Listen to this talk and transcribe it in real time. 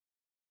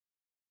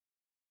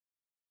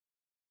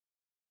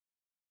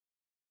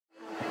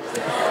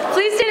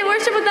Please stand and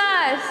worship with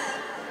us.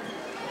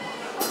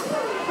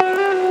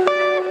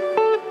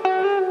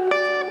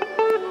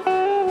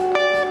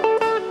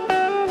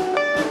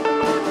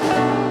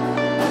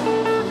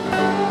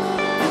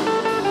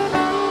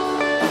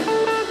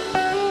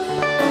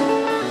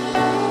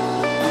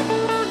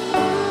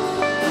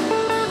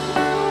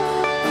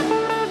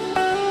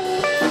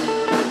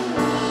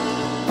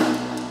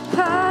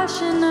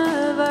 Passion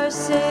of our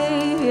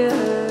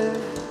Savior,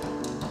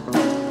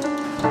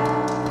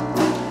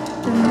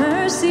 the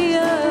mercy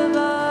of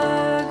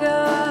our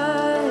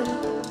God,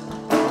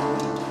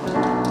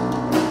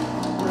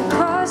 the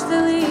cross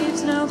that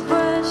leaves no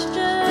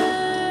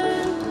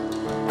question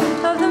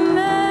of the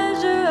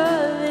measure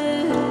of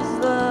His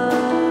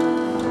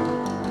love.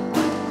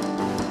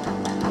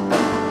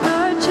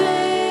 Our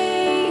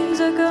chains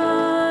are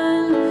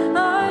gone,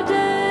 our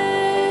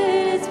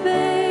debt is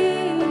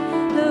paid,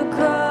 the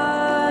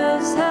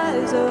cross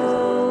has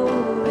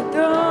overthrown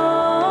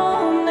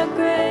the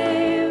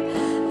grave.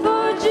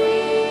 For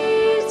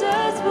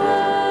Jesus'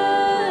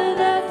 blood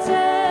that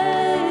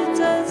sets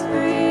us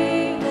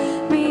free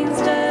means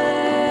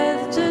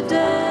death to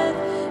death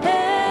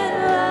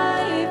and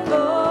life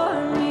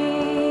for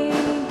me.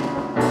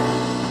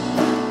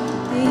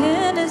 The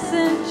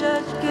innocent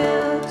judge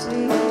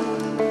guilty,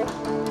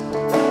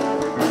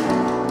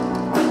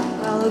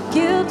 while the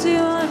guilty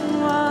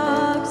one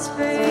walks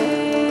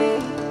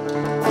free.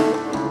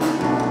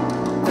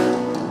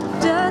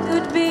 Death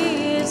would be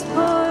his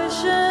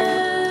portion,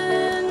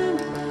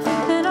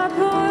 and our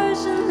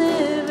portion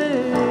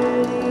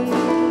liberty.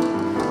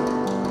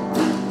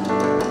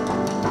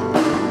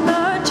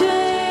 Our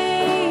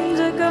chains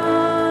are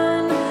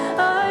gone,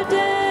 our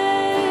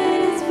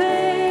debt is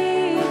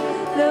paid,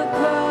 the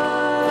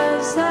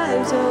cross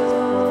has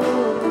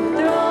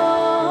overthrown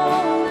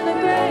the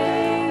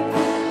grave.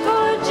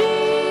 For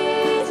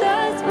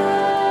Jesus'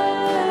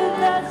 blood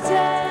that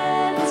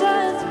sets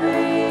us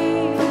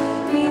free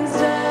means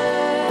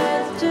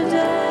death to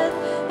death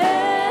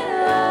and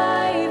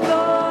life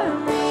for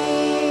me.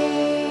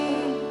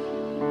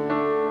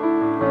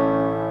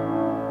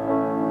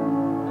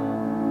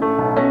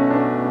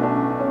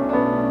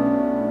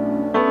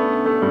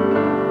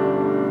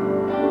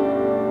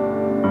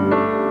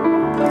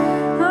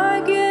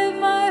 I give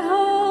my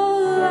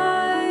whole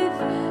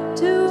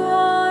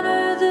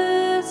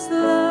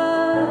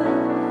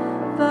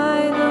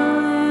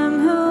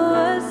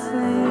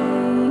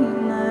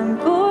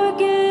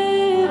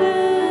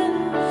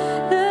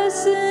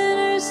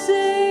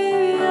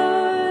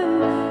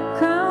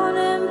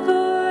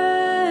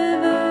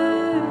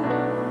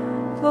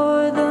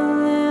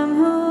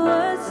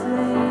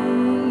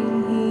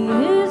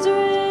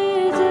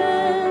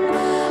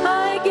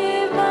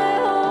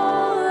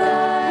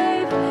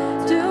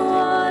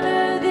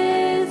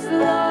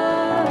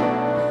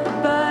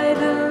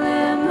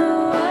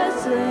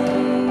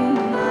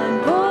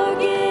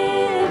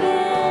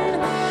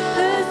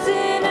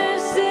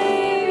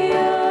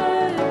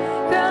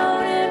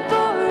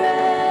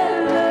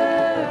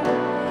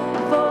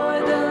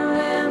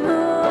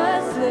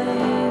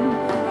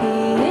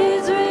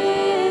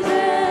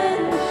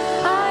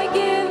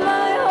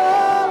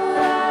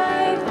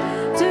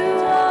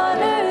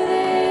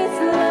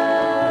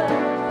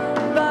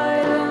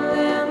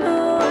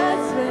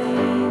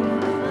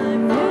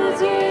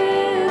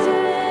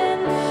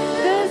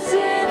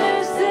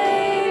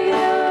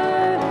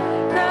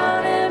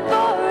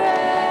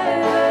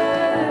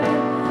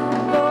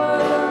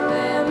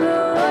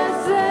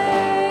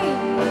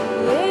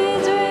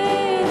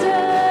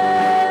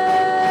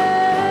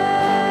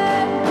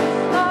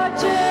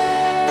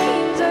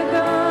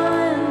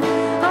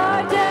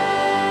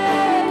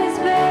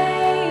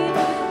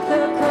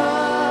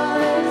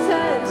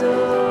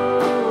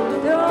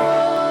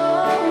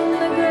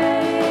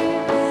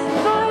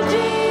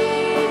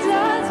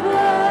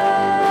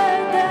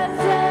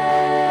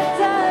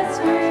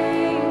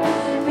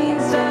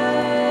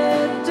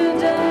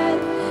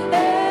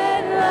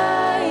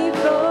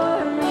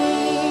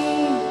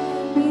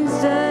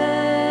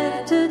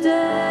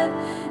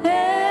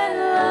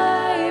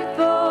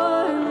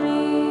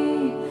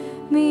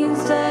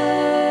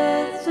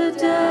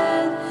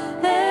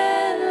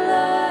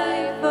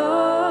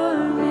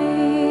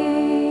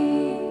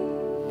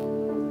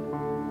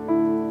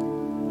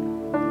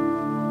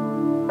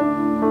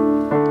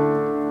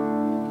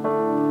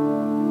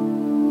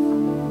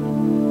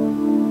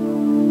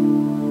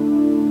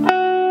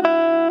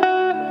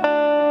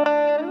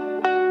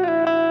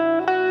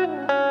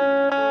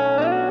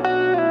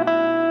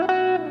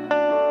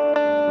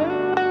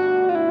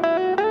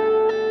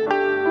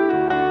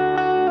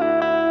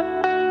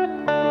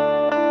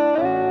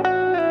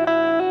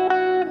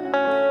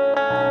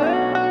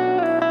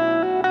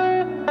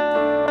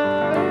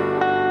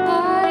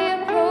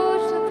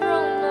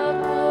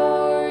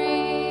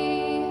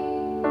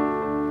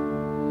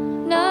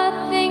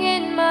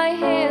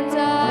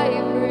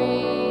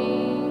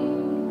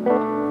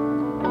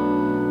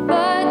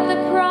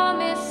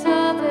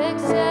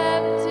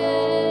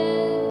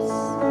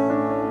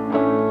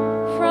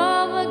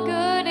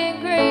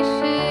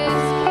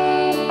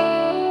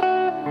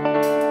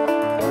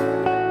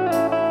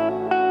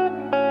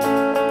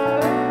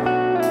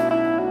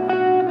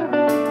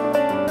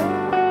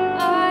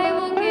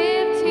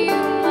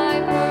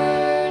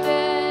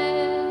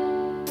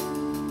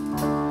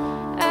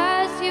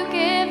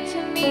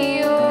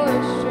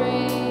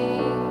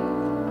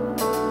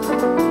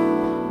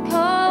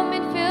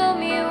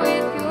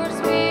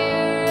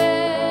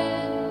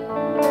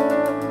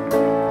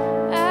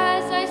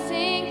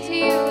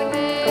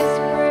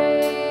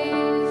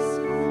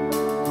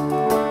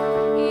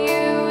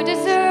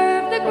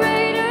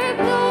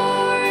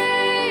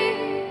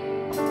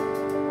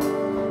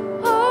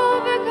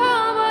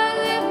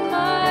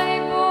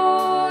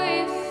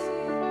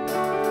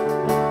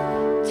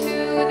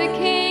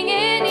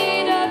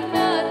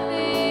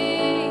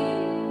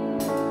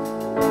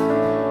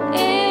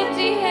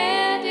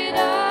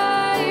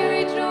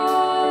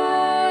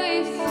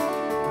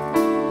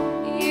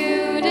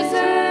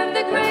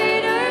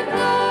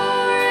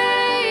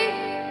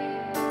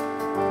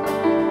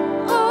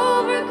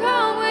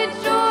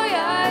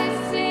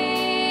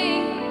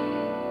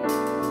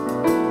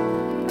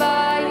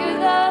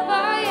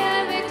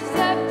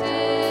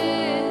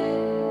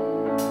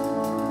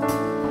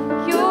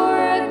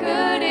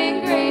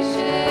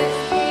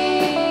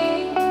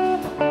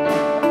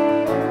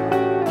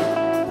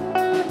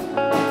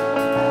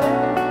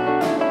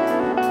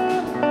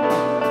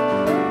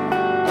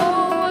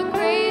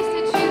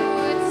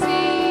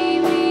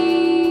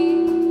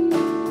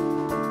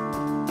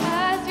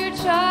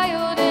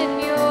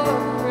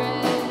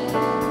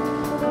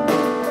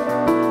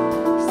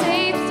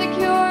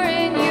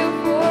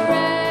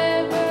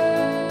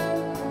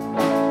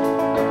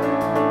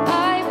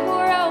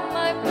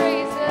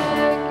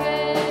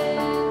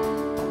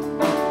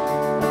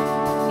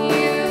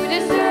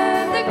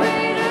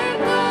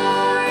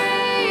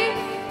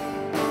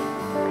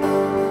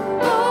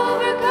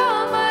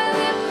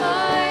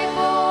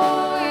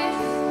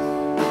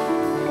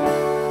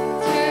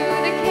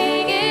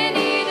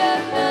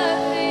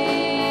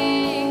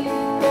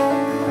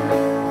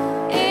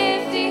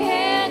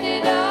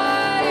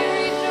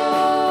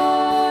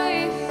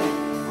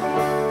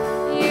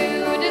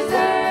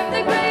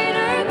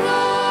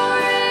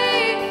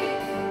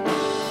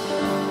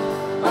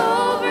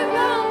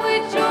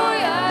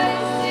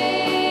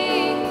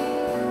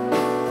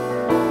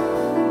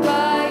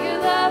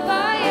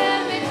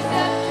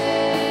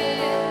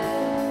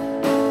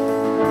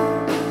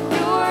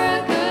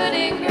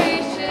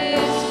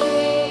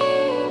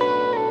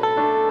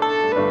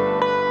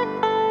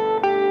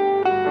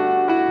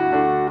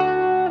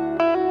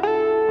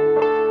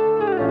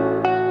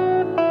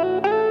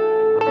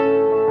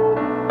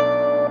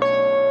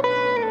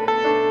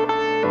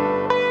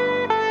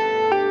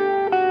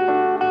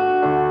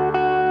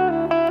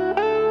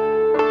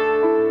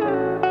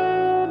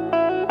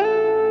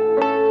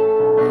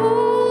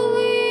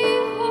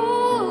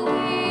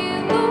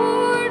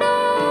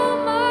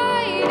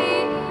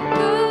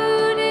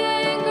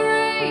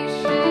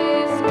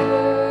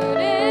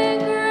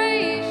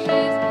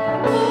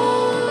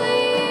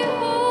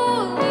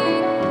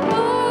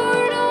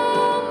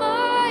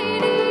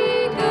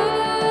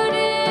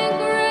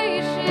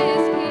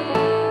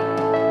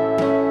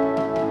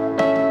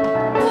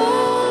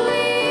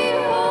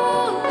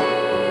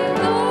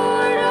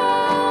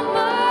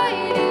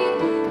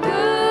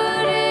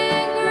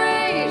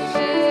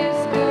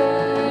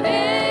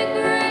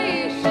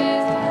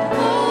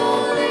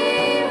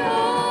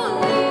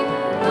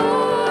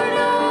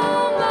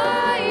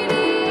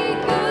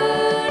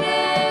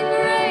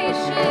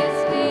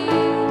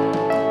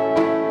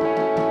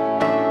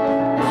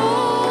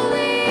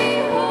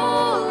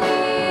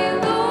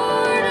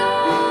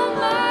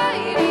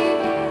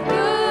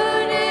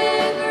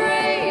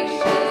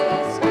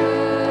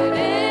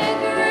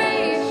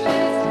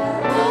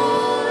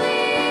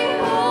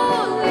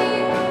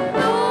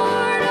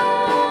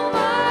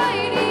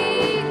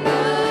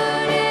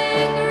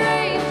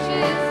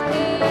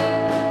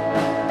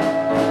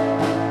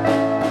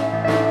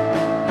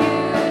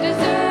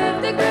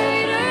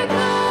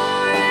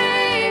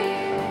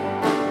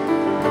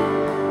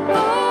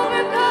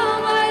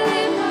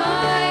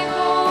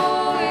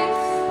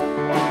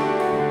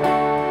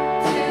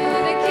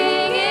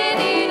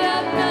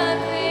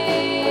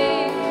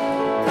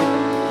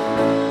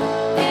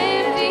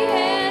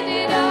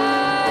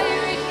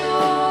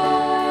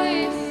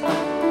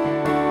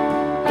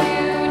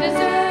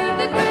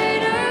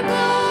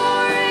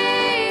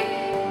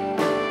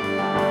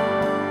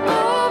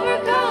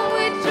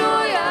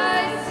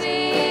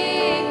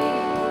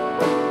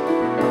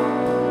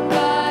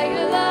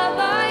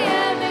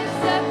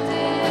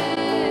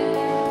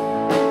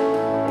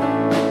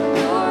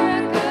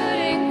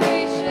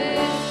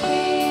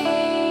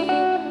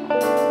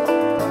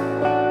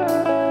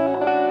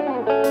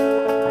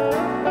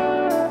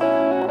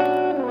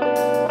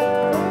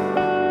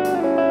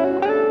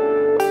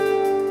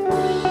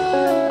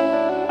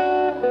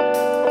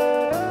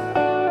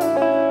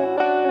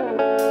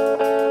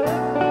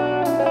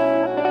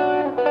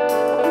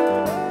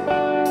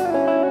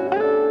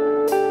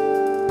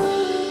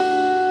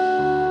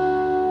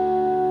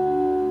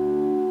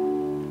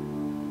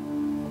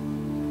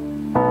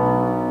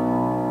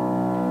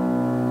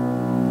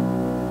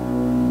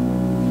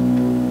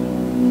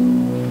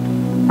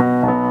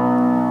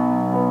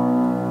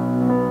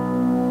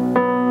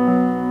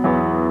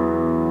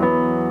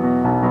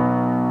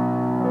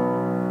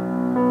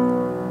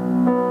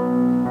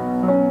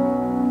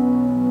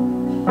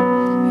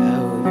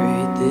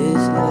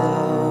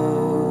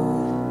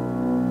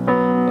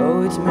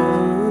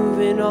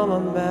on my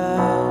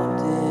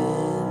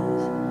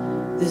mountains,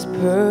 this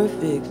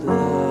perfect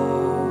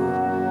love,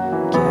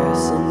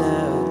 casting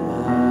out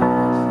my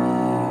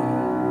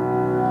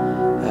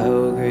fear. How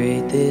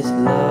great this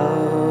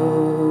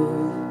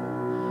love,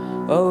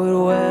 oh, it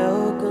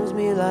welcomes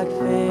me like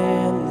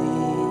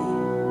family,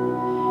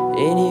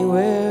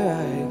 anywhere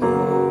I go,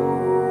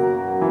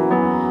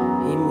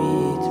 he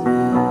meets me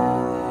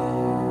there.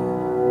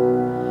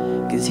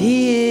 'Cause he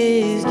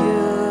is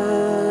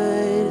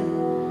good,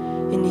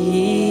 and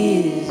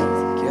he is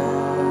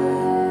God.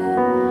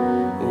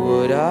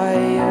 What I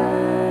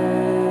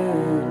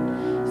earn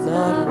is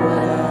not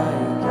what I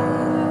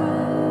got.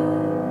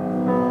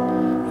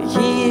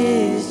 He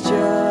is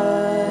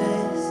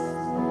just,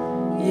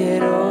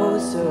 yet oh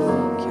so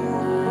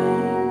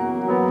kind.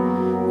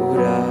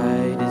 What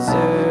I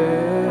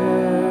deserve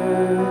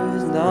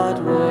is not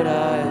what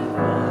I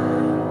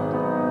find.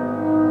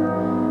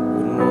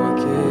 What more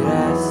could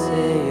I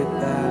say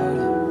about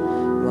it?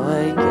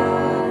 My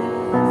God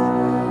is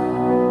love.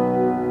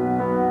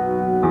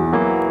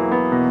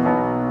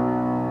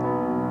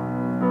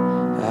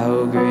 How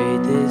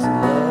great this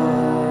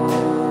love.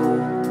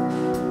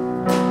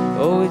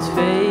 Oh, it's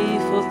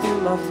faithful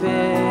through my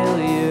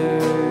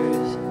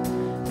failures.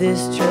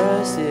 This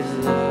trusted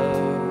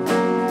love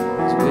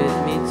is with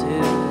me to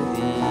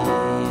the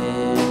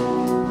end.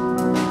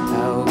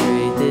 How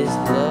great this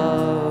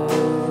love.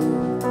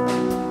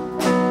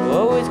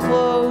 Oh, it's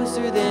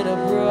closer than a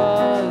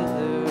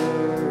brother.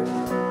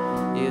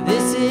 Yeah,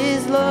 this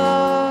is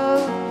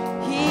love.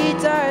 He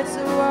died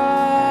so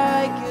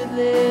I could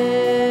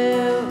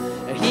live.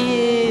 He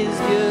is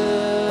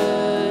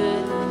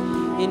good,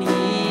 and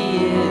he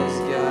is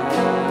God.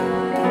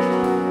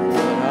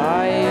 What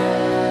I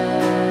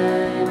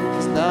earn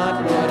is not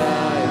what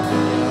I've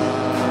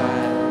got.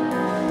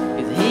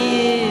 'Cause he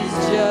is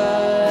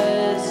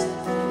just,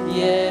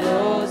 yet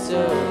oh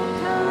so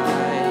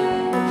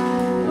kind.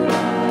 What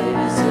I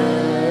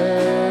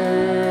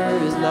deserve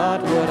is not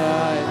what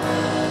I've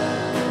got.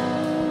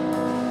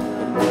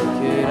 What more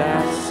could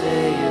I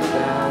say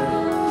about it?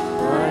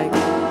 My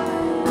God.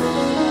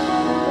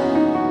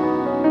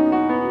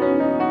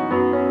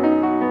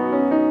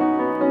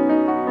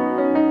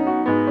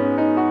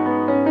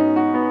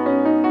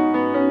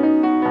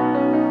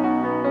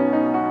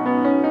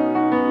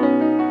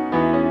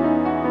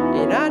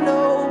 And I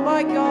know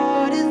my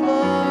God is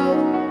love.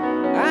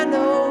 I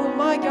know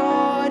my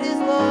God is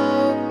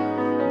love.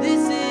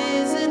 This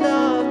is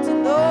enough to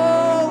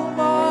know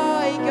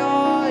my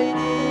God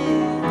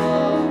is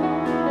love.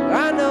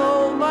 I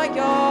know my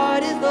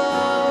God is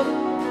love.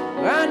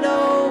 I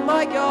know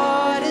my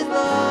God is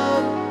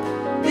love.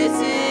 This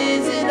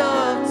is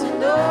enough to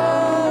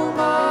know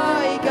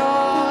my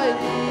God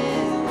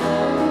is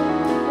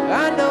love.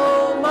 I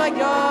know my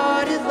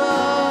God is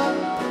love.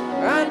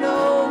 I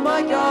know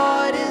my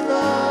God is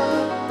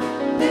love.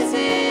 This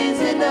is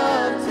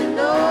enough to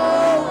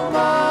know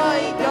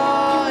my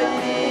God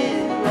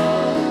is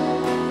love.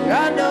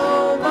 I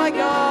know my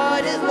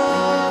God is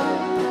love.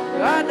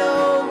 I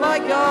know my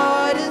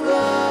God is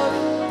love.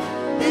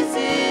 This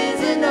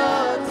is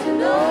enough to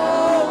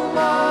know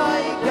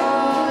my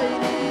God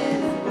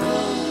is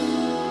love.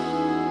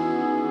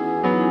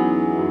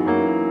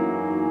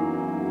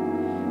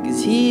 'Cause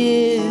he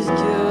is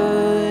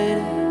good,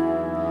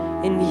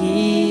 and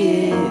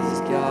he is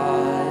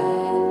God.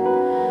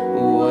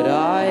 What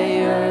I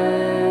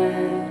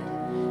earn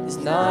is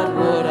not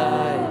what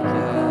I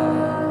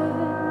got.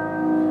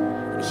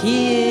 He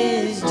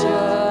is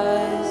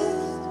just,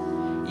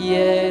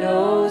 yet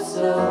oh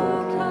so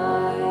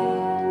kind.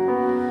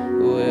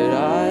 What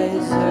I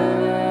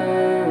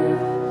deserve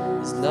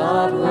is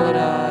not what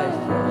I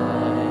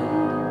find.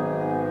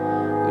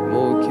 What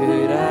more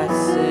could I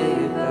say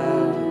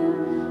about it?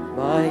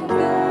 My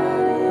God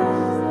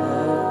is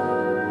love.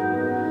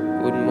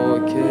 What more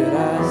could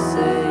I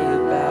say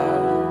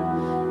about it?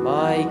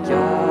 My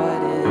God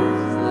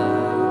is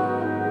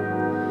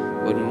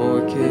love. What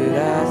more could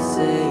I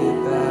say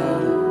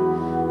about it?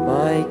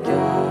 My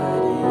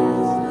God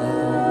is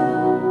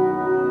love.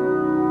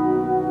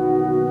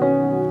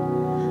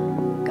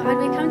 God,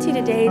 we come to you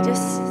today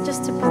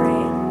just to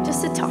pray,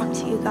 just to talk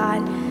to you,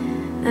 God.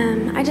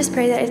 I just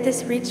pray that if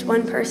this reached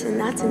one person,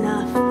 that's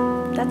enough.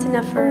 That's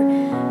enough for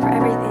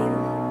everything.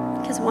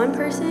 Because one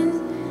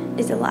person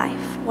is a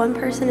life. One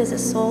person is a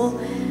soul,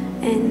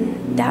 and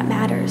that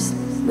matters.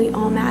 We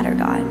all matter,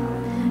 God.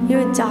 You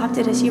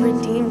adopted us, you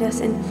redeemed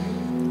us, and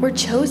we're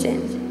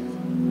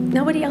chosen.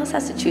 Nobody else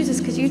has to choose us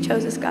because you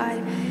chose us,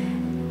 God.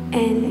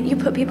 And you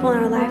put people in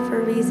our life for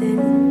a reason.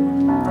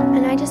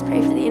 And I just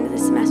pray for the end of the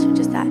semester,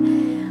 just that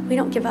we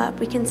don't give up.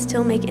 We can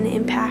still make an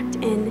impact,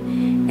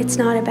 and it's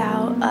not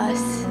about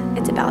us,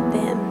 it's about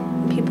them,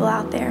 people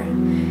out there.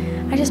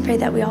 I just pray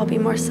that we all be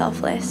more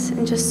selfless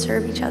and just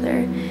serve each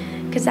other,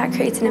 because that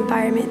creates an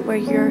environment where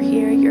you're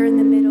here, you're in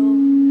the middle,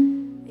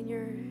 and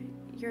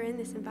you're in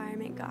this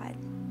environment, God.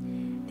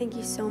 Thank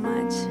you so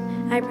much.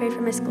 I pray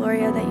for Miss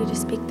Gloria that you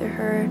just speak through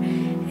her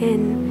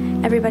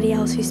and everybody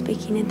else who's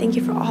speaking, and thank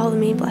you for all the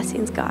many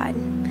blessings, God.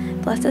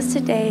 Bless us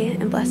today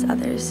and bless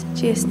others. In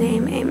Jesus'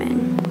 name,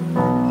 amen.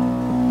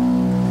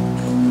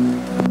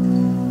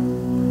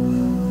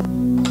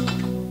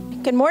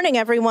 Good morning,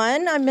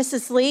 everyone. I'm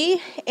Mrs.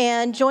 Lee,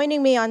 and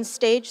joining me on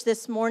stage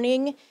this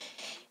morning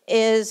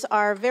is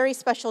our very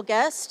special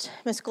guest,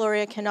 Miss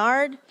Gloria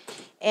Kinnard,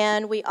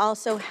 and we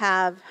also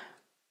have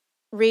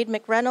Reed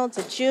McReynolds,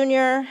 a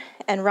junior,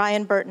 and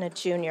Ryan Burtin, a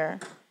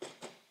junior.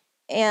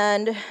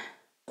 And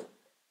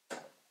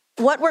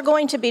what we're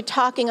going to be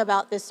talking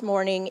about this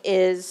morning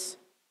is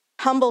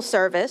humble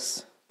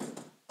service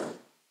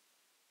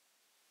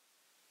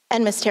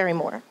and Miss Terri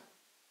Moore.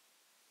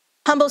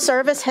 Humble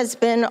service has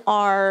been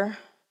our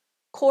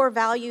core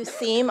value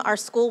theme, our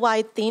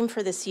school-wide theme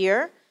for this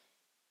year.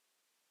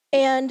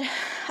 And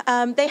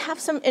they have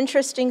some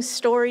interesting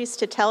stories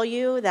to tell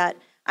you that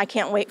I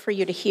can't wait for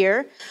you to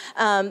hear.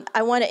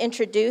 I want to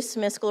introduce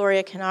Miss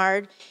Gloria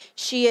Kinnard.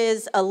 She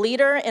is a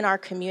leader in our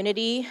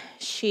community.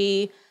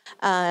 She,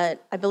 I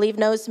believe,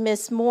 knows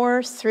Miss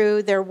Moore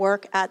through their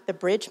work at the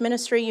Bridge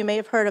Ministry. You may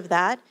have heard of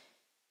that.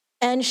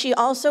 And she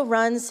also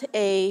runs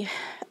a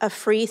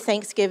free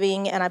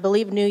Thanksgiving and I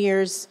believe New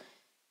Year's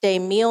Day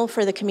meal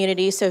for the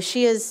community. So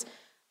she has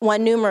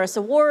won numerous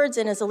awards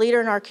and is a leader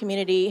in our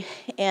community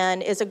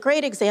and is a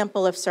great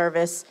example of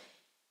service.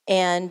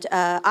 And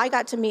I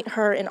got to meet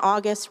her in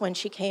August when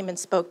she came and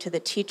spoke to the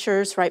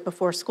teachers right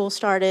before school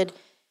started.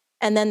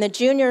 And then the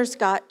juniors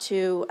got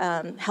to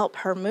help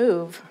her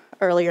move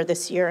earlier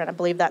this year, and I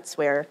believe that's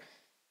where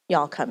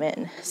y'all come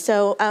in.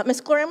 So,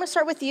 Ms. Gloria, I'm going to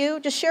start with you.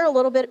 Just share a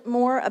little bit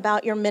more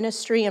about your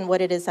ministry and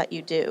what it is that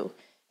you do.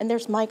 And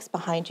there's mics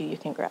behind you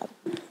can grab.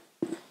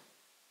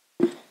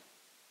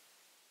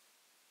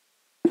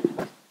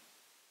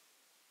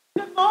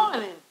 Good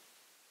morning.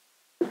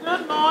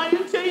 Good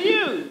morning to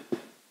you.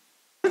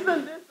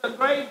 Isn't this a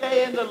great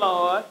day in the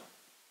Lord?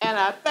 And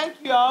I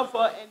thank you all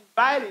for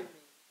inviting me.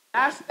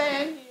 I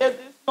stand here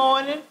this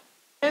morning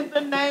in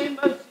the name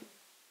of Jesus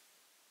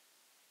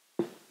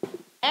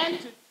and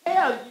to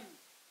tell you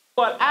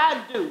what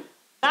I do,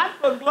 not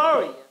for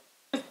Gloria,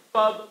 it's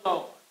for the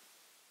Lord.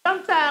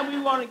 Sometimes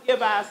we want to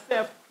give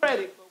ourselves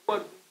credit for what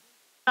we do.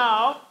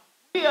 No,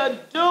 we are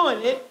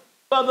doing it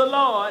for the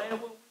Lord,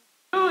 and when we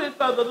do it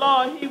for the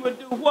Lord, he will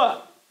do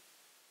what?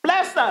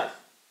 Bless us.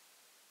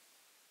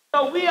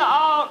 So we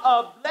are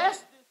all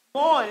blessed this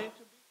morning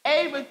to be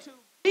able to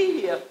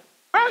be here.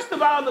 First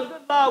of all, the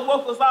good Lord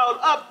woke us all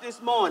up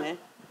this morning.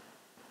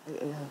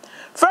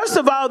 First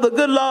of all, the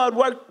good Lord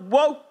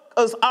woke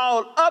us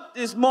all up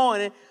this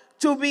morning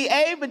to be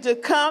able to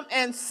come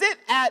and sit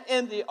out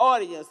in the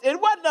audience.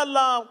 It wasn't an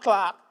alarm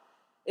clock.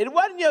 It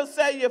wasn't your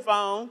cellular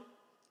phone.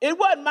 It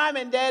wasn't mom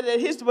and dad that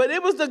history, but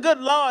it was the good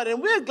Lord.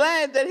 And we're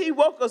glad that he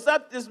woke us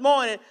up this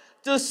morning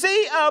to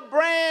see a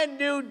brand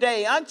new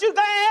day. Aren't you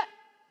glad?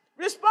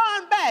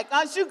 Respond back.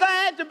 Aren't you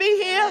glad to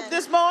be here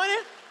this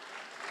morning?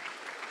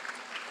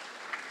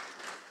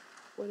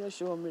 What else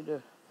you want me to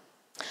do?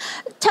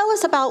 Tell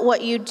us about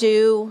what you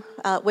do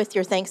with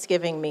your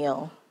Thanksgiving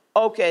meal.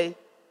 Okay.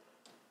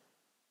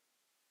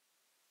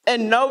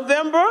 In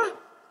November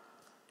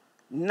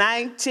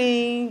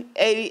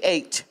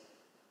 1988,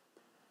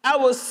 I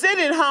was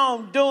sitting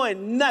home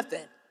doing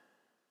nothing.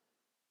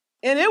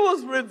 And it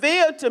was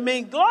revealed to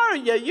me,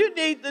 Gloria, you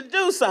need to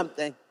do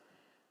something.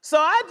 So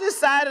I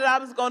decided I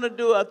was going to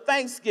do a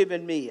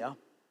Thanksgiving meal.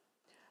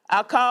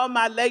 I called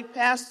my late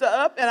pastor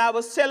up, and I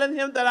was telling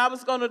him that I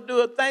was going to do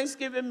a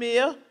Thanksgiving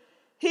meal.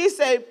 He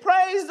said,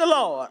 praise the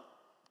Lord.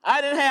 I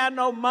didn't have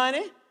no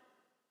money,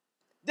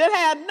 didn't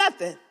have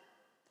nothing,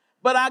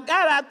 but I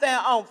got out there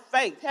on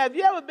faith. Have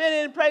you ever been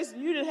in a place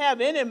and you didn't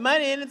have any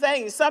money,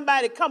 anything, and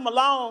somebody come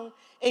along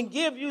and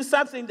give you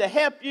something to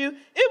help you?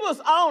 It was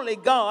only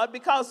God,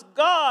 because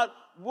God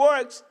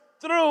works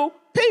through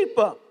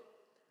people.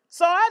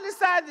 So I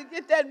decided to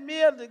get that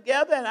meal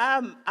together,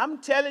 and I'm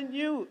telling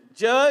you,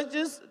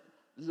 judges,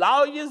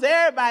 lawyers,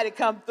 everybody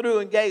come through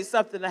and gave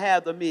something to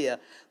have the meal.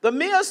 The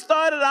meal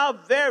started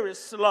out very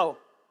slow,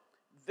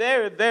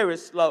 very, very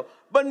slow.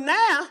 But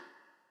now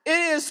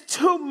it is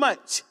too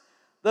much.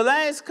 The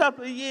last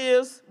couple of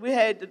years, we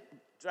had to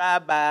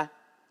drive by,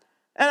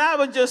 and I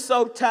was just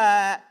so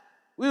tired.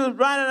 We was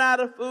running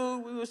out of food.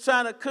 We was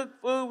trying to cook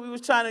food. We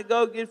was trying to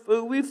go get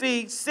food. We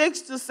feed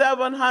 600 to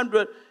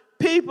 700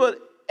 people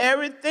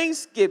every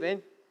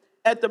Thanksgiving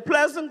at the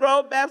Pleasant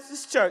Grove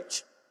Baptist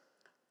Church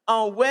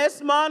on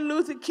West Martin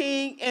Luther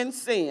King and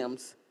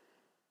Sims.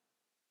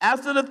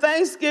 After the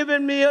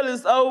Thanksgiving meal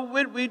is over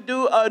with, we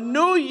do a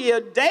New Year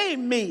Day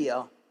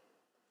meal.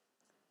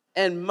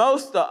 And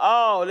most of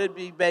all, it'd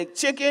be baked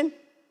chicken,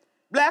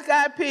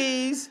 black-eyed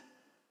peas,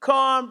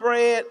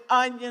 cornbread,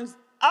 onions,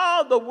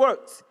 all the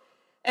works.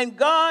 And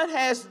God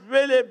has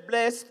really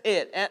blessed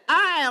it. And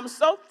I am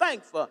so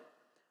thankful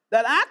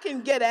that I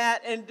can get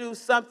out and do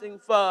something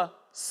for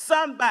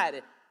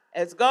somebody.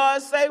 As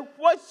God say,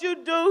 what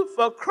you do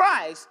for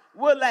Christ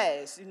will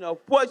last. You know,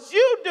 what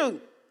you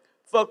do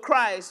for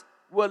Christ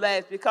will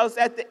last. Because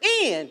at the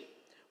end,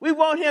 we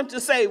want him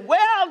to say,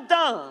 well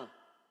done,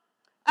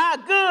 our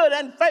good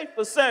and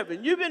faithful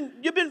servant. You've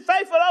been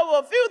faithful over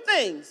a few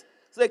things,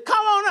 Say,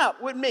 come on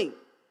up with me.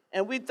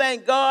 And we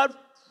thank God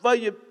for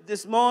you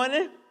this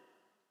morning.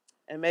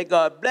 And may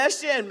God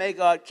bless you and may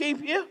God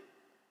keep you.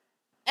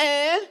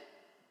 And,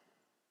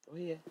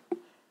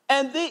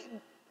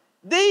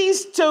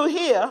 these two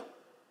here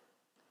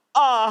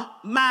are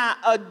my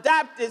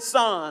adopted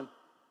son.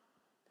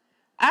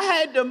 I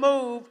had to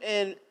move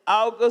in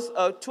August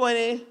of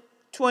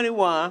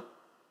 2021.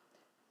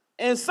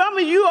 And some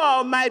of you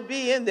all might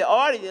be in the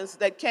audience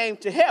that came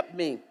to help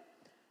me.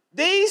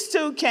 These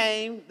two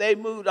came, they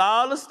moved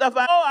all the stuff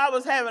out. Oh, I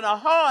was having a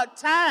hard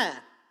time.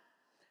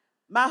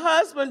 My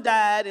husband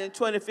died in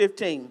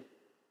 2015.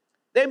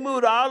 They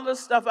moved all the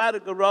stuff out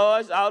of the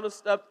garage, all the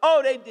stuff.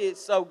 Oh, they did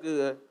so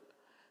good.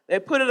 They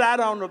put it out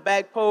on the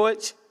back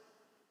porch.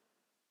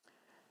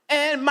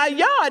 And my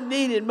yard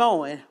needed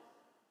mowing.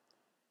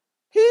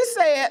 He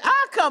said,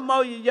 I'll come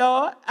mow your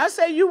yard. I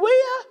said, you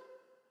will?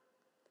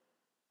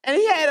 And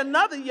he had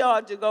another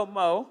yard to go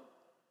mow.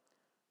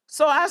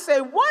 So I said,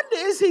 when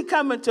is he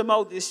coming to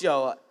mow this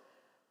yard?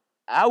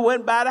 I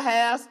went by the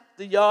house.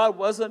 The yard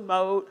wasn't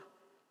mowed.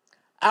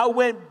 I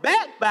went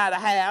back by the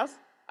house.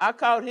 I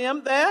caught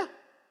him there,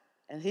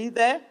 and he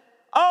there.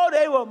 Oh,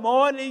 they were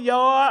mowing the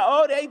yard.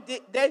 Oh, they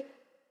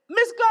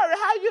Miss Gloria,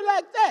 how you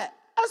like that?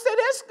 I said,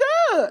 that's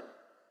good.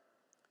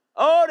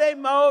 Oh, they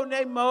mowed,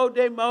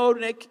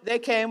 and they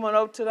came on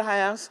over to the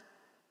house.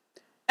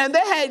 And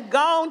they had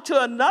gone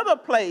to another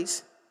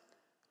place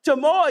to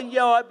mow a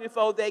yard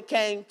before they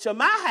came to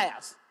my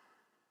house.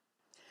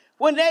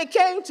 When they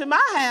came to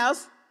my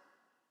house,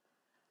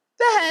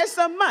 they had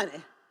some money.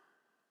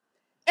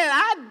 And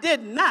I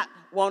did not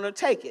want to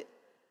take it.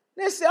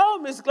 They said, oh,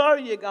 Miss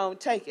Gloria, you're going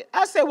to take it.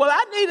 I said, well,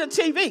 I need a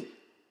TV.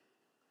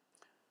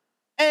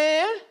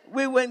 And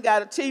we went and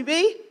got a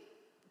TV.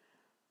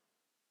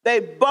 They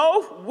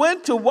both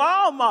went to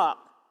Walmart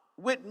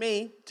with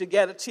me to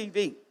get a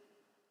TV.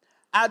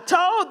 I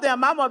told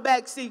them I'm a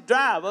backseat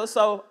driver,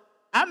 so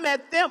I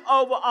met them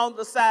over on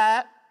the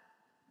side,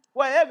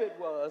 wherever it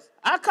was.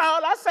 I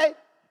called, I say,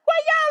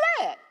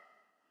 where y'all at?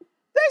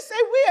 They say,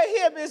 we are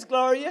here, Miss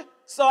Gloria.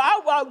 So I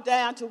walked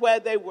down to where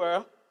they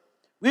were.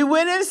 We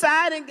went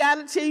inside and got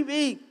a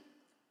TV.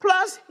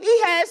 Plus,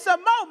 he had some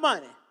more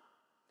money.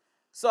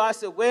 So I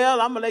said, well,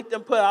 I'm going to let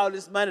them put all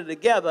this money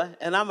together,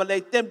 and I'm going to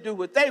let them do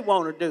what they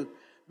want to do,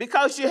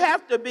 because you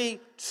have to be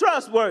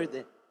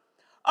trustworthy.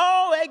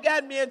 Oh, they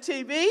got me a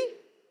TV.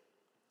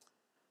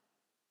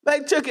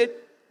 They took it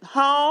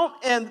home,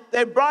 and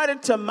they brought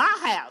it to my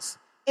house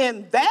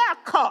in their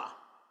car.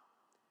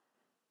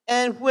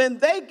 And when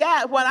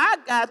I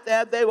got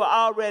there, they were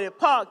already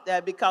parked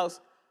there,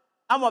 because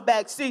I'm a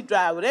backseat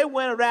driver. They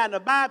went around the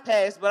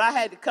bypass, but I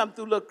had to come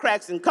through little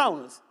cracks and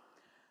corners.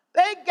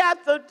 They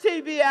got the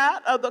TV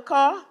out of the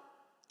car,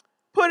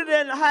 put it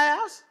in the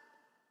house.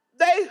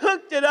 They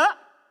hooked it up.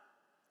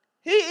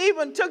 He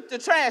even took the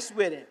trash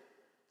with him.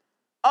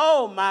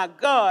 Oh, my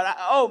God.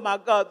 Oh, my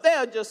God.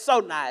 They're just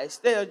so nice.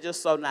 They're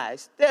just so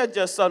nice. They're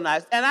just so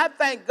nice. And I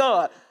thank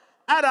God.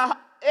 Out of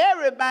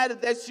everybody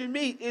that you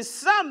meet is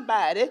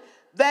somebody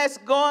that's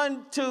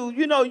going to,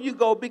 you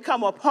go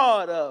become a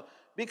part of.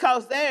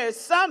 Because there is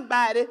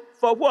somebody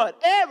for what?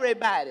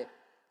 Everybody.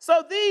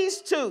 So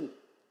these two.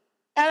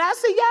 And I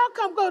said, y'all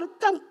come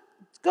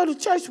go to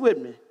church with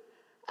me.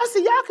 I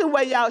said, y'all can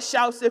wear y'all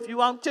shorts if you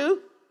want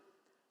to.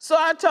 So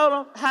I told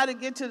them how to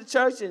get to the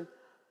church. And,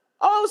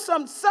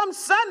 some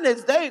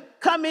Sundays, they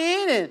come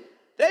in and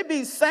they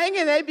be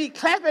singing, they be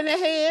clapping their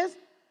hands.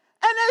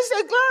 And they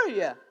said,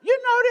 Gloria, you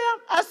know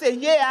them? I said,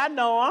 yeah, I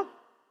know them.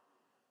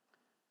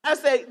 I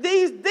said,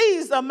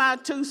 these are my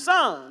two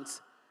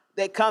sons.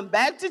 They come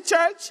back to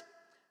church.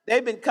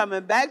 They've been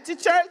coming back to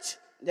church.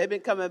 They've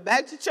been coming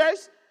back to church.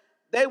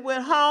 They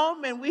went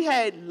home, and we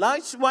had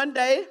lunch one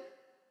day,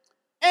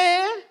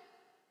 and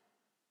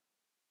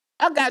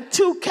I got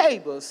 2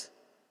 cables,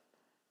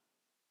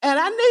 and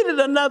I needed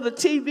another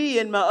TV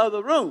in my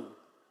other room.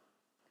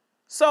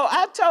 So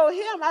I told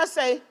him, I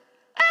say,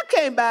 I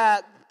can't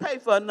pay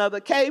for another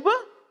cable.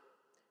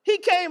 He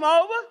came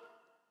over,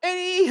 and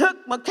he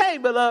hooked my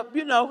cable up,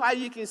 how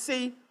you can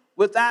see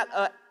without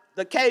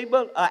the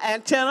cable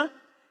antenna.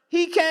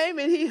 He came,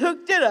 and he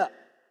hooked it up.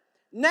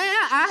 Now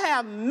I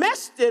have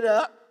messed it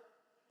up,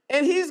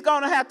 and he's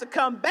going to have to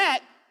come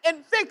back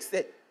and fix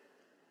it.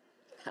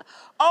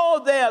 Oh,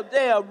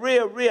 they are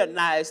real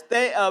nice.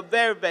 They are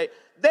very.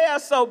 They are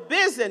so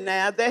busy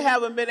now, they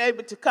haven't been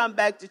able to come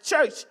back to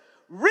church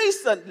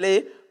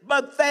recently,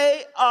 but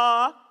they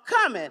are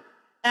coming.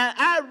 And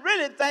I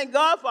really thank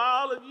God for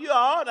all of you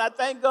all, and I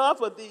thank God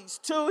for these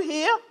 2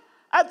 here.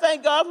 I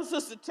thank God for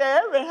Sister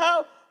Terri and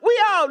her. We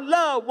all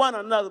love one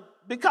another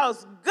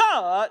because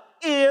God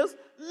is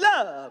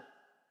love.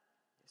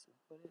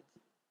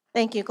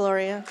 Thank you,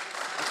 Gloria.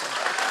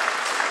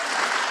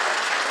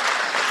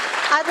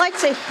 I'd like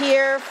to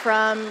hear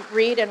from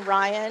Reed and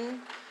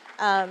Ryan.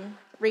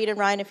 Reed and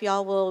Ryan, if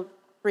y'all will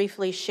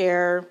briefly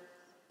share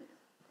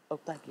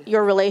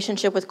your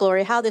relationship with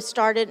Gloria, how this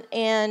started,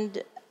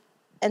 and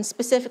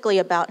specifically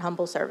about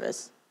humble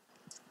service.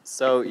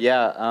 So,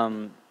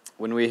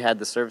 when we had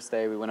the service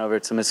day, we went over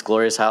to Miss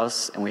Gloria's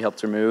house and we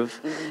helped her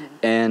move.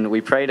 And we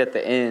prayed at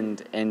the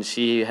end, and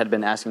she had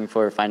been asking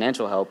for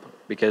financial help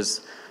because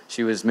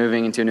she was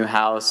moving into a new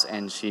house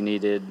and she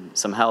needed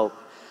some help.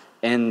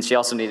 And she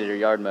also needed her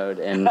yard mowed.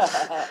 And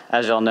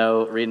as y'all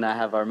know, Reed and I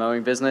have our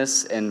mowing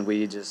business, and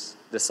we just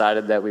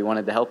decided that we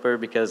wanted to help her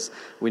because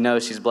we know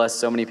she's blessed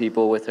so many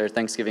people with her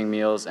Thanksgiving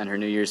meals and her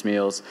New Year's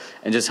meals,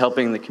 and just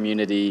helping the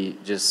community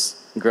just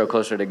grow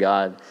closer to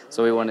God.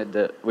 So we wanted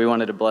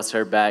to bless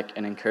her back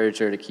and encourage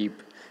her to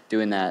keep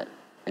doing that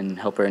and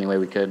help her any way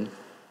we could.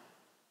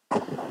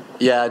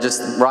 Yeah,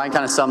 just Ryan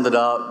kind of summed it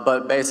up,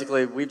 but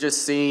basically we've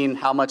just seen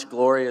how much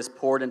Gloria has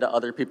poured into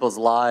other people's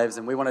lives,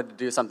 and we wanted to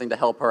do something to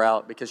help her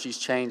out because she's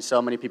changed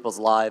so many people's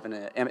lives and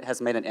it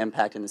has made an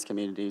impact in this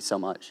community so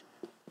much.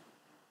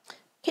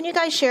 Can you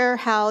guys share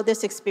how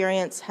this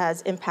experience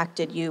has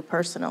impacted you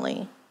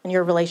personally in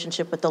your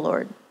relationship with the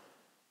Lord?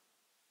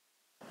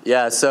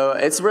 Yeah, so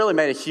it's really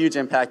made a huge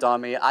impact on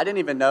me. I didn't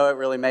even know it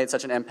really made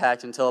such an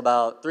impact until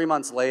about 3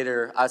 months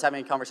later. I was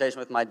having a conversation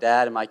with my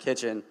dad in my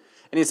kitchen,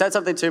 and he said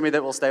something to me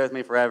that will stay with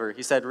me forever.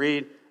 He said,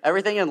 Reed,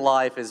 everything in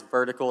life is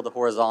vertical to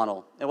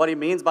horizontal. And what he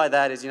means by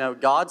that is,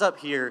 God's up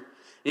here, and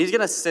he's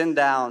going to send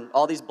down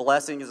all these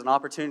blessings and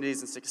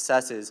opportunities and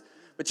successes,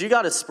 but you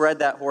got to spread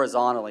that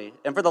horizontally.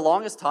 And for the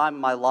longest time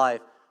in my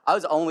life, I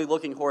was only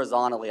looking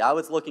horizontally. I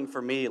was looking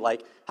for me,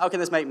 like, how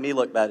can this make me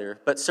look better?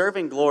 But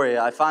serving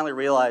Gloria, I finally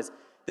realized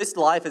this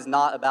life is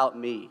not about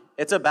me.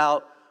 It's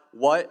about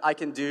what I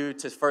can do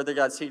to further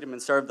God's kingdom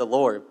and serve the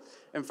Lord.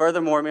 And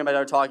furthermore, me and my dad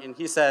were talking,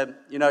 he said,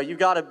 you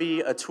got to be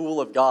a tool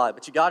of God,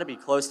 but you got to be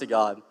close to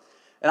God.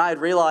 And I had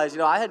realized,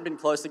 I had been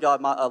close to God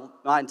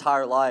my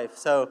entire life.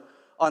 So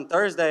on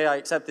Thursday, I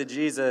accepted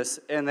Jesus,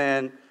 and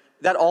then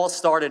that all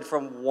started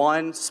from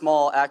one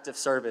small act of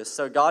service.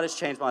 So God has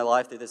changed my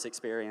life through this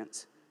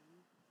experience.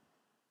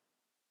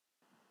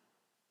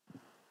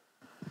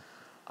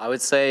 I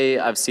would say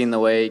I've seen the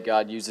way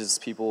God uses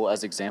people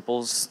as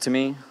examples to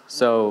me.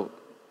 So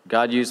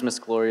God used Miss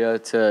Gloria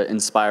to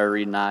inspire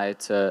Reed and I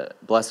to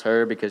bless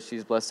her because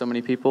she's blessed so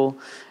many people.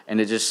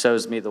 And it just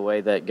shows me the way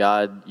that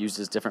God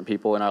uses different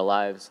people in our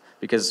lives,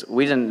 because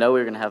we didn't know we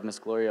were going to have Miss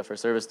Gloria for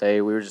service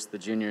day. We were just the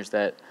juniors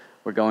that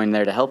were going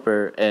there to help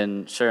her.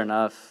 And sure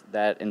enough,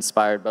 that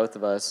inspired both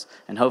of us.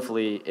 And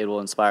hopefully it will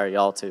inspire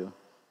y'all too.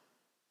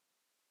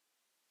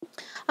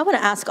 I want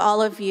to ask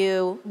all of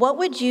you, what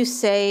would you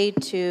say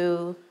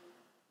to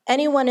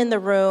anyone in the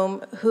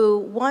room who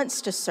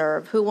wants to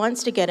serve, who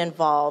wants to get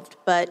involved,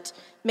 but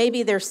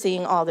maybe they're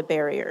seeing all the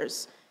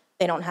barriers?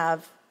 They don't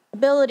have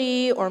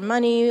ability or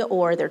money,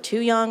 or they're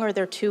too young or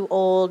they're too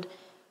old.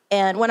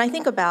 And when I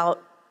think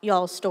about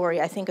y'all's story,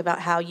 I think about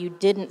how you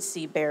didn't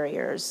see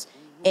barriers,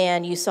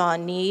 and you saw a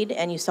need,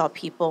 and you saw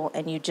people,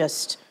 and you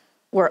just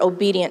were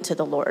obedient to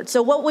the Lord.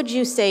 So what would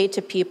you say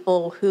to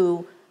people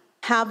who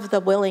have the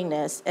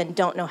willingness and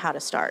don't know how to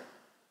start?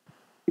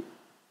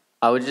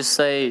 I would just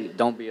say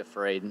don't be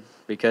afraid,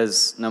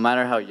 because no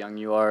matter how young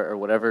you are or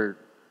whatever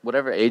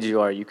age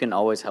you are, you can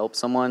always help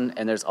someone,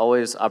 and there's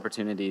always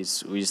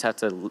opportunities. You just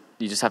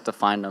have to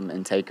find them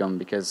and take them,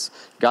 because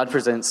God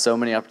presents so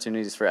many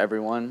opportunities for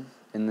everyone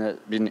in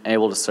being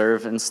able to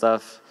serve and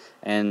stuff,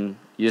 and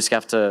you just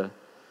have to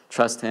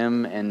trust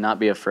Him and not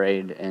be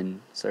afraid and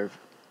serve.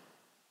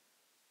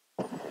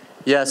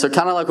 Yeah, so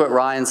kind of like what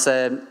Ryan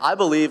said, I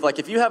believe, like,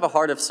 if you have a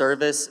heart of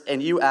service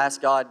and you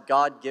ask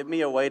God, give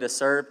me a way to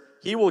serve,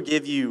 He will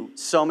give you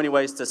so many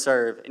ways to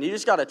serve, and you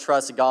just got to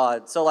trust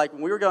God. So, like,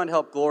 when we were going to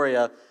help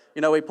Gloria,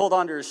 we pulled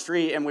onto her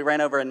street and we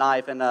ran over a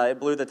knife, and it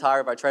blew the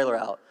tire of our trailer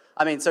out.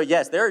 I mean, so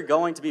yes, there are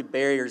going to be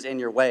barriers in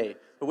your way,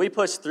 but we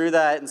pushed through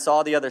that and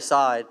saw the other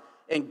side,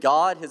 and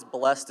God has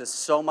blessed us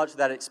so much with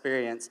that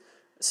experience.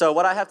 So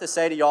what I have to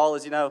say to y'all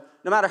is, no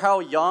matter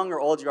how young or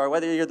old you are,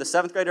 whether you're the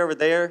 7th grader over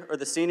there or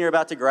the senior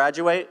about to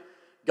graduate,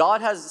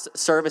 God has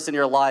service in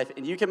your life,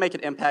 and you can make an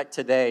impact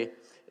today.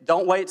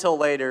 Don't wait till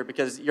later,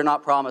 because you're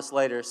not promised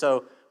later.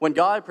 So when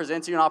God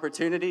presents you an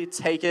opportunity,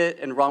 take it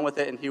and run with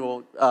it, and He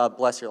will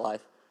bless your life.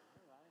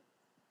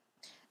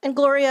 And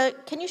Gloria,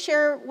 can you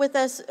share with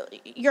us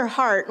your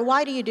heart?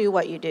 Why do you do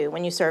what you do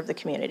when you serve the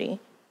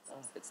community?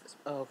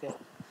 Okay.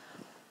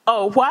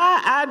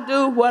 Why I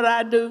do what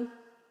I do?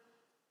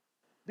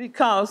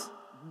 Because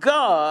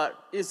God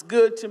is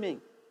good to me.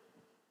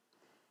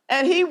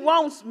 And He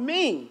wants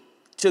me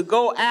to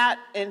go out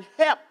and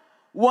help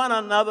one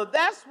another.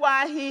 That's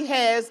why He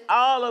has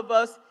all of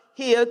us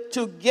here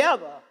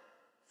together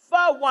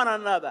for one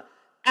another.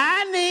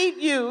 I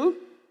need you,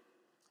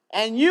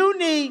 and you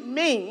need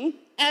me,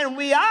 and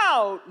we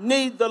all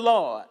need the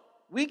Lord.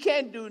 We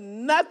can't do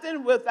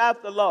nothing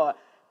without the Lord.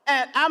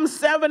 And I'm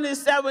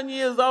 77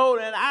 years old,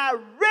 and I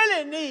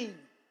really need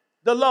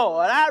the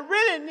Lord. I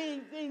really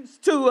need these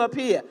two up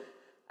here.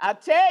 I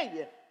tell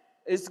you,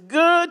 it's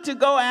good to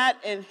go out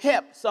and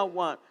help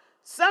someone.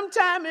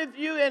 Sometime if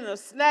you're in a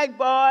snack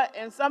bar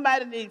and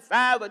somebody needs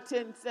 5 or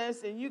 10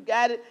 cents and you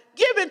got it,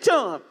 give it to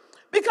them.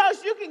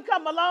 Because you can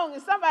come along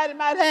and somebody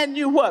might hand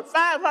you what?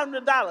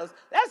 $500.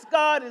 That's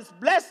God is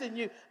blessing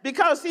you,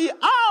 because He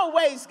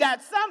always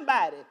got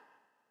somebody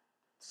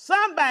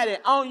somebody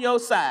on your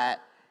side.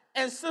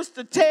 And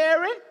Sister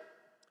Terri,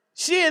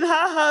 she and her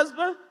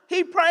husband,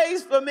 he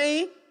prays for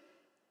me.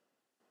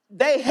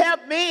 They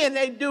help me and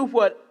they do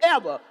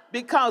whatever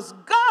because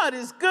God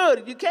is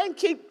good. You can't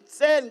keep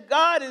saying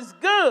God is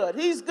good.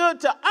 He's good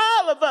to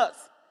all of us.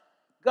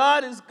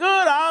 God is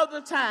good all the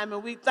time,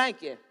 and we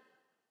thank you.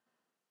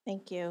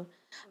 Thank you.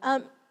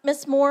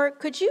 Ms. Moore,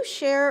 could you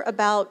share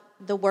about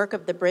the work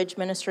of the Bridge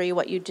Ministry,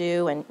 what you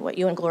do, and what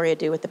you and Gloria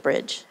do with the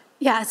Bridge?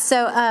 Yeah,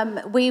 so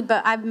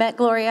I've met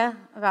Gloria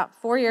about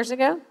 4 years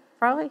ago,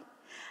 probably.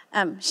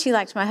 She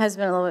liked my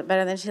husband a little bit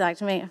better than she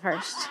liked me at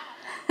first.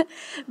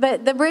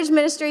 But the Bridge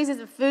Ministries is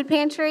a food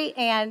pantry,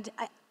 and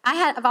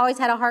I've always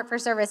had a heart for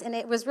service, and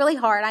it was really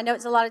hard. I know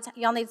it's a lot of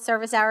y'all need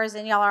service hours,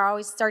 and y'all are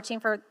always searching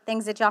for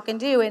things that y'all can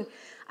do, and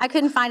I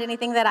couldn't find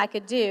anything that I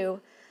could do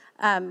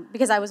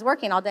because I was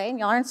working all day, and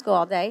y'all are in school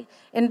all day.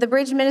 And the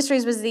Bridge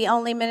Ministries was the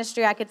only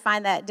ministry I could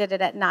find that did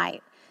it at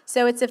night.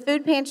 So it's a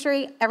food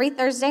pantry every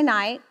Thursday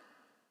night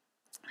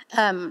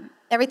in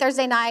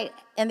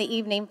the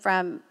evening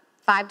from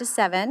 5 to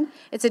 7.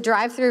 It's a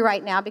drive-through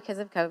right now because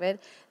of COVID.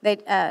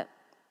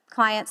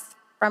 Clients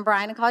from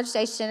Bryan and College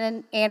Station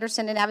and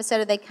Anderson and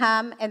Navasota, they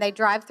come and they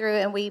drive through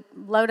and we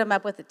load them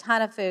up with a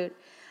ton of food.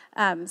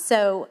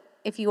 So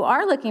if you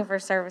are looking for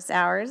service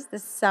hours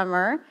this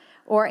summer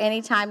or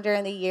any time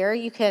during the year,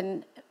 you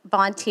can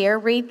volunteer.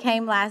 Reed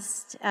came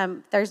last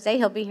Thursday.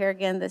 He'll be here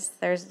again this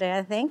Thursday,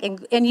 I think.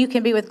 And you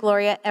can be with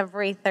Gloria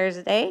every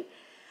Thursday.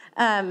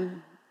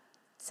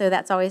 So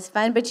that's always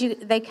fun. But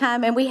they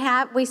come and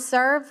we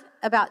serve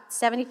about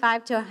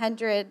 75 to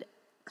 100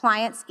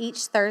 clients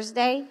each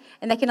Thursday,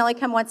 and they can only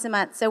come once a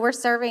month. So we're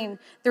serving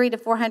 300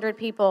 to 400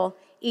 people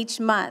each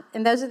month,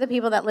 and those are the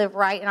people that live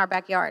right in our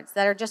backyards,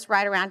 that are just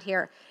right around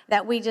here,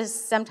 that we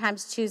just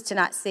sometimes choose to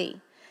not see.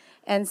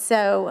 And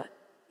so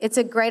it's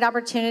a great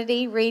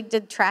opportunity. Reed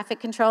did traffic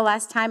control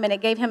last time, and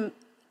it gave him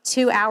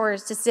 2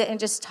 hours to sit and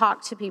just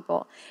talk to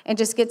people and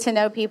just get to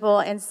know people,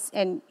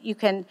 and you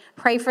can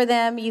pray for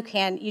them, you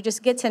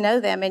just get to know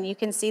them, and you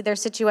can see their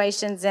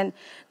situations, and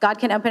God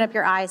can open up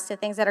your eyes to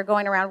things that are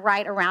going around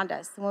right around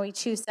us when we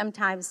choose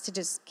sometimes to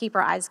just keep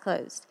our eyes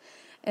closed.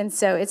 And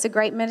so it's a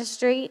great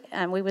ministry,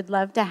 and we would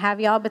love to have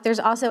y'all, but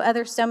there's also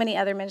so many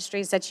other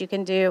ministries that you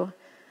can do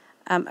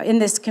in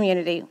this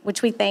community,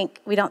 which we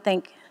don't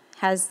think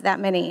has that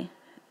many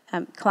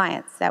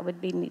clients that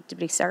would need to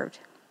be served.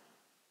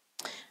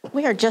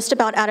 We are just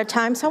about out of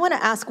time, so I want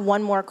to ask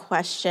one more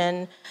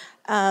question.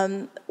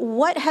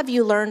 What have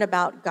you learned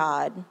about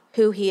God,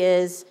 who he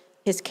is,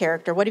 his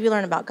character? What have you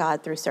learned about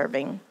God through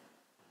serving?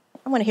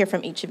 I want to hear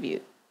from each of you.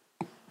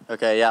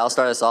 Okay, yeah, I'll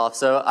start us off.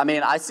 So,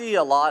 I see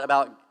a lot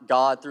about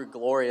God through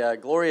Gloria.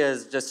 Gloria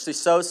is she's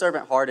so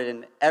servant-hearted,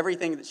 and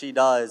everything that she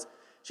does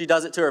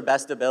it to her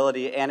best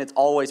ability, and it's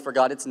always for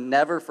God. It's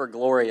never for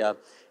Gloria.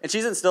 And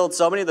she's instilled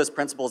so many of those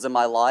principles in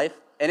my life,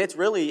 and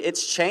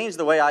it's changed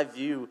the way I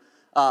view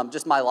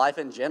just my life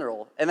in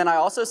general. And then I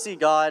also see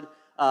God,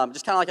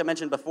 just kind of like I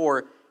mentioned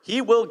before, he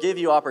will give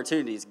you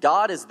opportunities.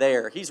 God is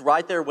there. He's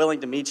right there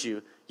willing to meet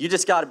you. You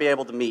just got to be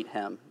able to meet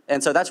him.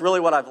 And so that's really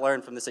what I've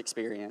learned from this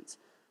experience.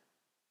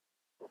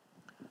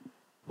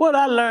 What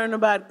I learned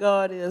about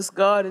God is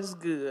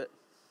good.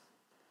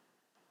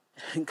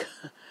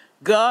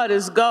 God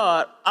is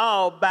God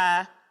all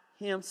by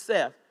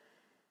himself.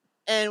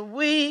 And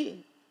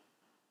we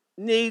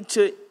need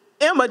to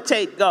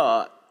imitate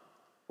God.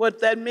 What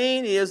that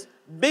means is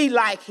be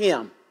like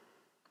him.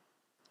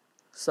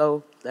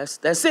 So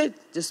that's it.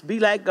 Just be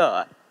like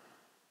God.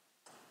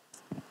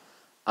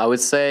 I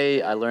would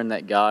say I learned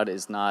that God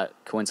is not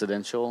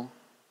coincidental.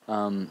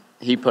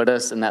 He put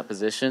us in that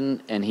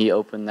position, and he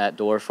opened that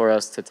door for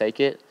us to take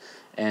it.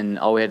 And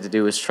all we had to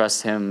do was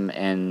trust him,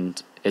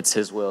 and it's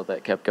his will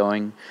that kept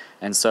going.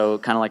 And so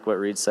kind of like what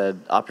Reed said,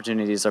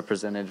 opportunities are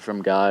presented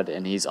from God,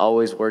 and he's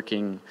always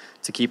working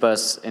to keep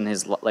us in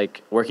his,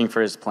 working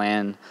for his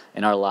plan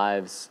in our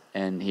lives,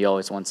 and he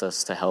always wants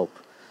us to help.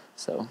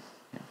 So,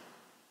 yeah.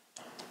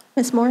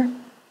 Ms. Moore?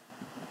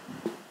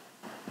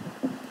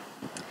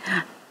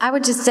 I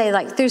would just say,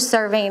 through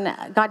serving,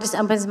 God just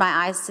opens my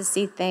eyes to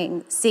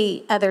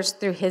see others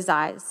through his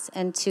eyes,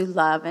 and to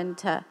love, and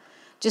to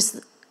just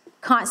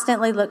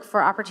constantly look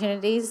for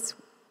opportunities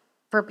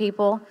for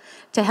people,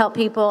 to help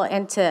people,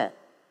 and to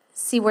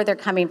see where they're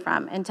coming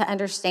from, and to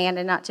understand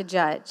and not to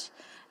judge,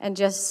 and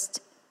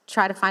just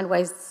try to find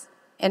ways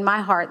in my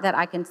heart that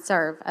I can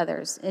serve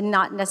others, and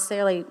not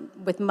necessarily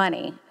with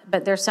money,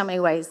 but there's so many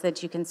ways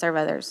that you can serve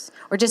others,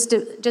 or just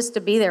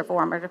to be there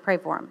for them, or to pray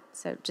for them.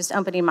 So just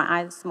opening my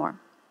eyes more.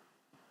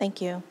 Thank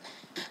you.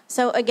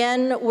 So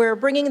again, we're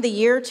bringing the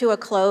year to a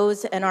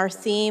close, and our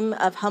theme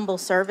of humble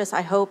service,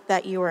 I hope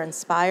that you are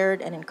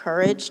inspired and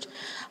encouraged.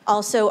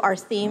 Also, our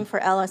theme for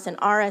LS and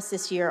RS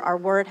this year, our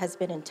word has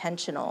been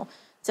intentional.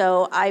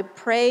 So I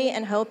pray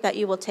and hope that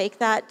you will take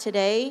that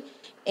today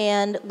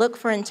and look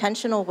for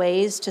intentional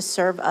ways to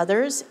serve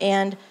others.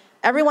 And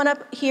everyone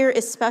up here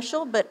is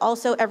special, but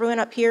also everyone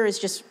up here is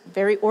just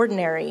very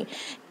ordinary.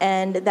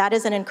 And that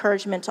is an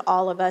encouragement to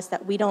all of us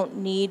that we don't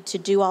need to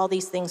do all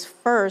these things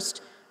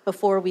first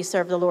before we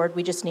serve the Lord.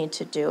 We just need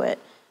to do it.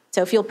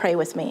 So if you'll pray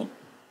with me.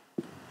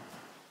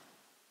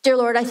 Dear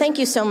Lord, I thank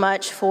you so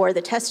much for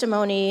the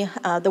testimony,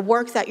 the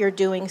work that you're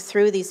doing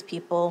through these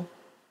people.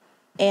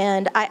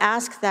 And I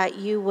ask that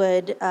you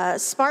would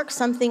spark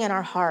something in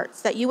our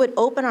hearts, that you would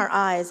open our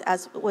eyes,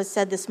 as was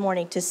said this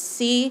morning, to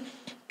see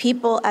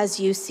people as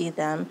you see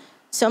them.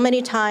 So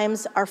many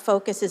times our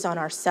focus is on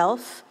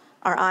ourself.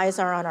 Our eyes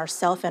are on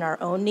ourself and our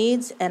own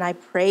needs. And I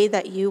pray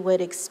that you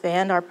would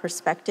expand our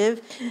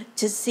perspective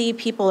to see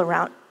people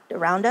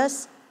around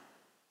us,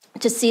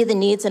 to see the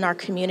needs in our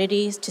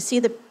communities, to see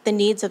the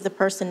needs of the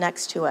person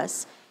next to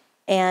us.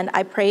 And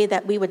I pray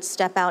that we would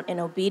step out in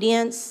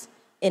obedience,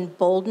 in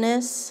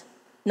boldness,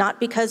 not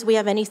because we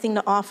have anything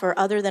to offer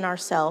other than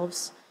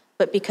ourselves,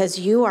 but because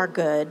you are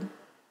good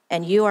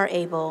and you are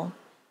able,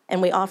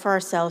 and we offer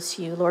ourselves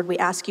to you. Lord, we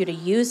ask you to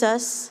use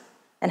us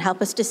and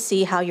help us to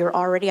see how you're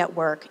already at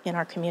work in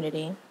our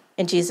community.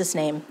 In Jesus'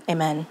 name,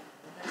 amen.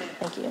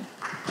 Thank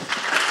you.